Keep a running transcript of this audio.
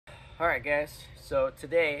Alright guys, so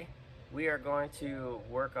today we are going to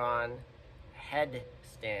work on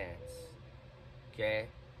headstands. Okay,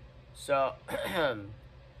 so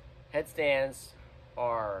headstands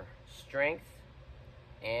are strength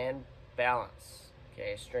and balance.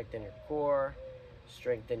 Okay, strengthen your core,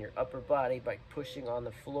 strengthen your upper body by pushing on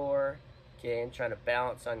the floor, okay, and trying to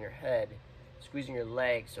balance on your head, squeezing your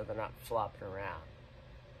legs so they're not flopping around.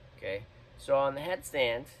 Okay, so on the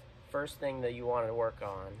headstand, first thing that you want to work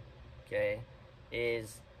on, okay,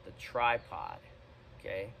 is the tripod.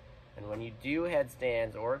 Okay, and when you do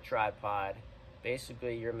headstands or a tripod,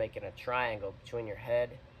 basically you're making a triangle between your head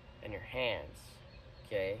and your hands.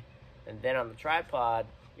 Okay, and then on the tripod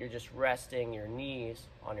you're just resting your knees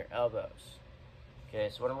on your elbows. Okay,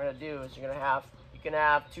 so what I'm going to do is you can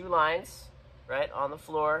have two lines right on the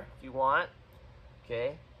floor if you want.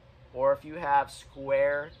 Okay, or if you have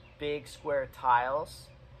big square tiles,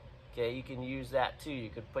 okay, you can use that too. You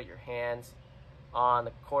could put your hands on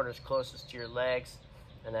the corners closest to your legs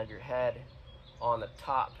and then your head on the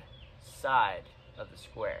top side of the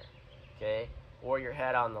square. Okay, or your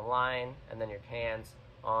head on the line and then your hands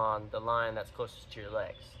on the line that's closest to your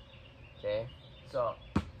legs. Okay, so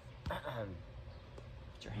put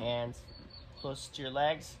your hands closest to your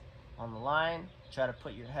legs on the line. Try to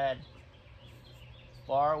put your head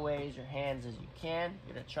far away as your hands as you can.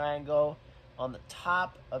 You're gonna try and go on the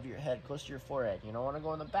top of your head, close to your forehead. You don't want to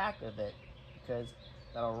go in the back of it because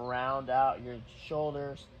that'll round out your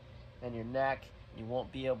shoulders and your neck. You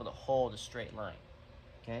won't be able to hold a straight line.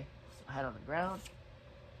 Okay, so head on the ground.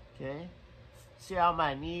 Okay, see how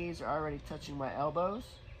my knees are already touching my elbows?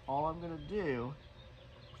 All I'm gonna do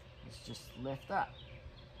is just lift up.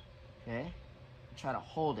 Okay, and try to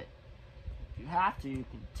hold it. If you have to, you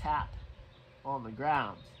can tap on the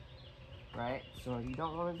ground, right? So you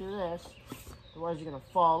don't want to do this, otherwise you're going to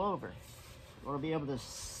fall over. You want to be able to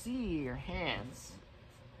see your hands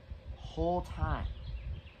the whole time.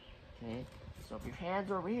 Okay, so if your hands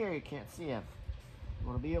are over here, you can't see them. You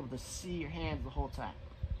want to be able to see your hands the whole time.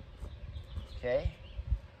 Okay,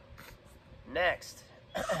 next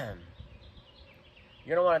you're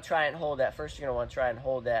going to want to try and hold that. First, you're going to want to try and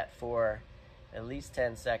hold that for at least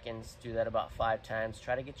 10 seconds. Do that about 5 times.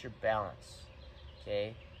 Try to get your balance.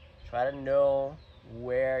 Okay, try to know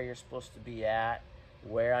where you're supposed to be at,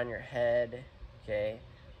 where on your head. Okay,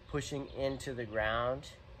 pushing into the ground.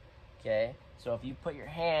 Okay, so if you put your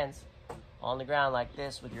hands on the ground like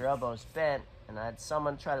this with your elbows bent and I had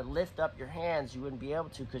someone try to lift up your hands, you wouldn't be able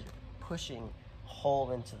to because you're pushing a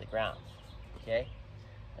hole into the ground. Okay,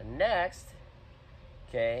 and next,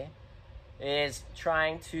 okay, is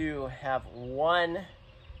trying to have one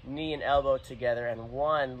knee and elbow together and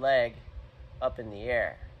one leg up in the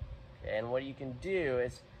air. Okay, and what you can do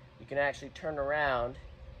is you can actually turn around,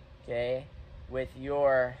 okay, with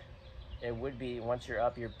your, it would be once you're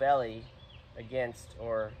up, your belly against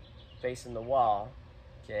or facing the wall.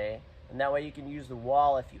 Okay, and that way you can use the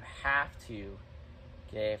wall if you have to,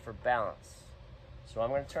 okay, for balance. So I'm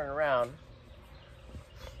going to turn around.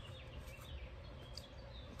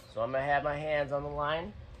 So I'm going to have my hands on the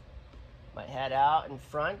line, my head out in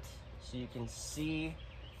front so you can see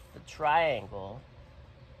the triangle.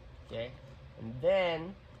 Okay, and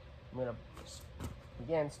then I'm going to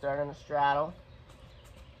again start on a straddle,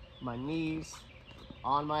 my knees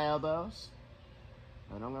on my elbows,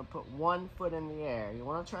 and I'm going to put one foot in the air. You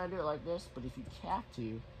want to try to do it like this, but if you have to,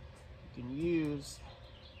 you can use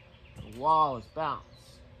the wall as balance.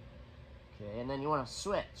 Okay, and then you want to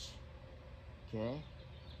switch. Okay,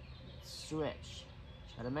 switch.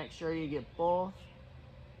 Try to make sure you get both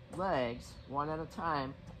legs one at a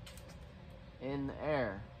time in the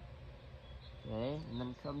air. Okay, and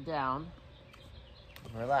then come down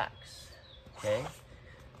and relax. Okay,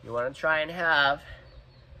 you want to try and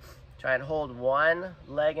hold one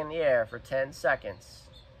leg in the air for 10 seconds.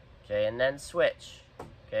 Okay, and then switch.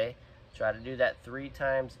 Okay, try to do that 3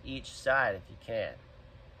 times each side if you can.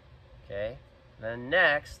 Okay, and then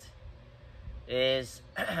next is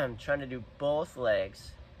trying to do both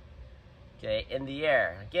legs, okay, in the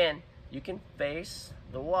air. Again, you can face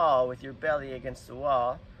the wall with your belly against the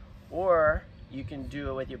wall, or you can do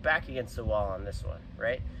it with your back against the wall on this one,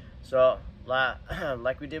 right? So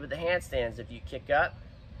like we did with the handstands, if you kick up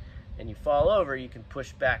and you fall over, you can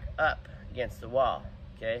push back up against the wall.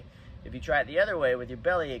 Okay, if you try it the other way with your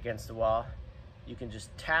belly against the wall, you can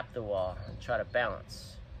just tap the wall and try to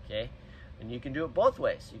balance. Okay, and you can do it both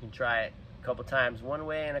ways. You can try it a couple times one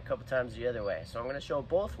way and a couple times the other way. So I'm going to show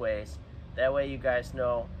both ways. That way you guys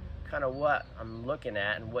know kind of what I'm looking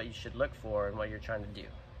at and what you should look for and what you're trying to do.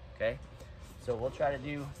 Okay, so we'll try to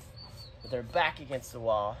do with our back against the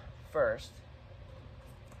wall first.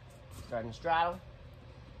 Starting to straddle.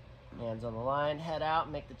 Hands on the line, head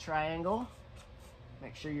out, make the triangle.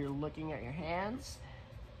 Make sure you're looking at your hands.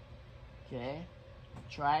 Okay.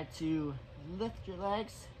 Try to lift your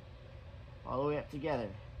legs all the way up together.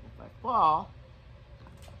 If I fall,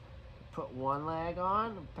 put one leg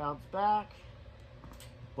on, bounce back.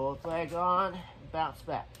 Both legs on, bounce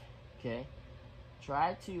back. Okay.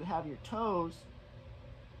 Try to have your toes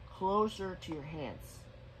closer to your hands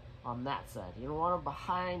on that side. You don't want them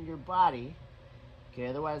behind your body. Okay,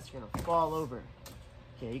 otherwise it's gonna fall over.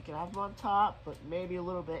 Okay, you can have them on top, but maybe a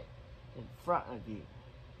little bit in front of you.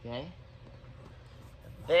 Okay?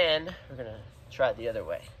 And then we're gonna try it the other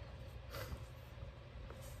way.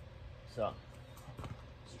 So,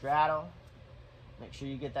 straddle. Make sure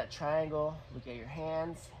you get that triangle. Look at your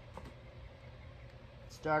hands.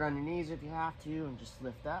 Start on your knees if you have to, and just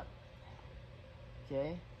lift up.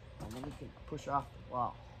 Okay? And then you can push off the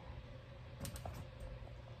wall.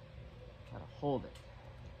 Try to hold it.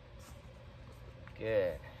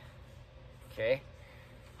 Good. Okay.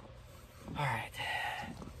 All right.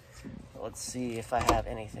 Let's see if I have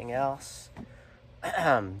anything else.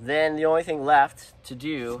 Then the only thing left to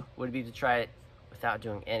do would be to try it without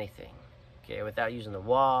doing anything. Okay, without using the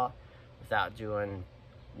wall, without doing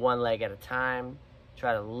one leg at a time.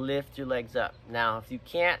 Try to lift your legs up. Now, if you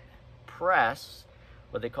can't press,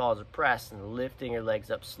 what they call as a press, and lifting your legs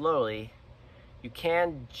up slowly, you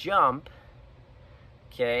can jump.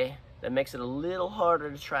 Okay, that makes it a little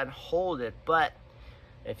harder to try to hold it, but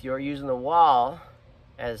if you're using the wall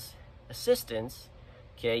as assistance,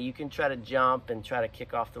 okay, you can try to jump and try to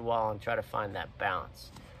kick off the wall and try to find that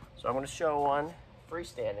balance. So I'm going to show one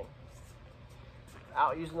freestanding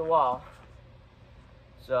without using the wall.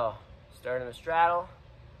 So starting to straddle,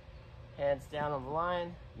 hands down on the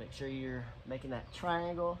line, make sure you're making that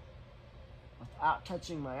triangle without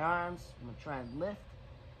touching my arms. I'm going to try and lift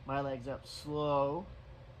my legs up slow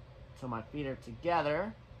till my feet are together,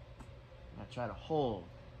 and I try to hold.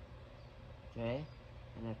 Okay,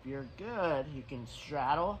 and if you're good, you can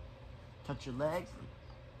straddle, touch your legs,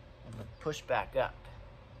 and then push back up.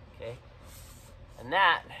 Okay, and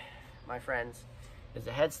that, my friends, is a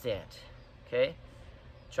headstand. Okay,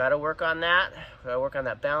 try to work on that. Try to work on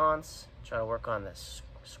that balance. Try to work on this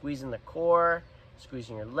squeezing the core,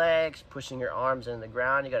 squeezing your legs, pushing your arms into the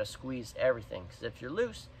ground. You got to squeeze everything, because if you're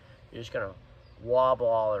loose, you're just gonna wobble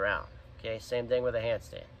all around. Okay, same thing with a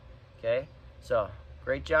handstand. Okay, so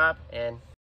great job, and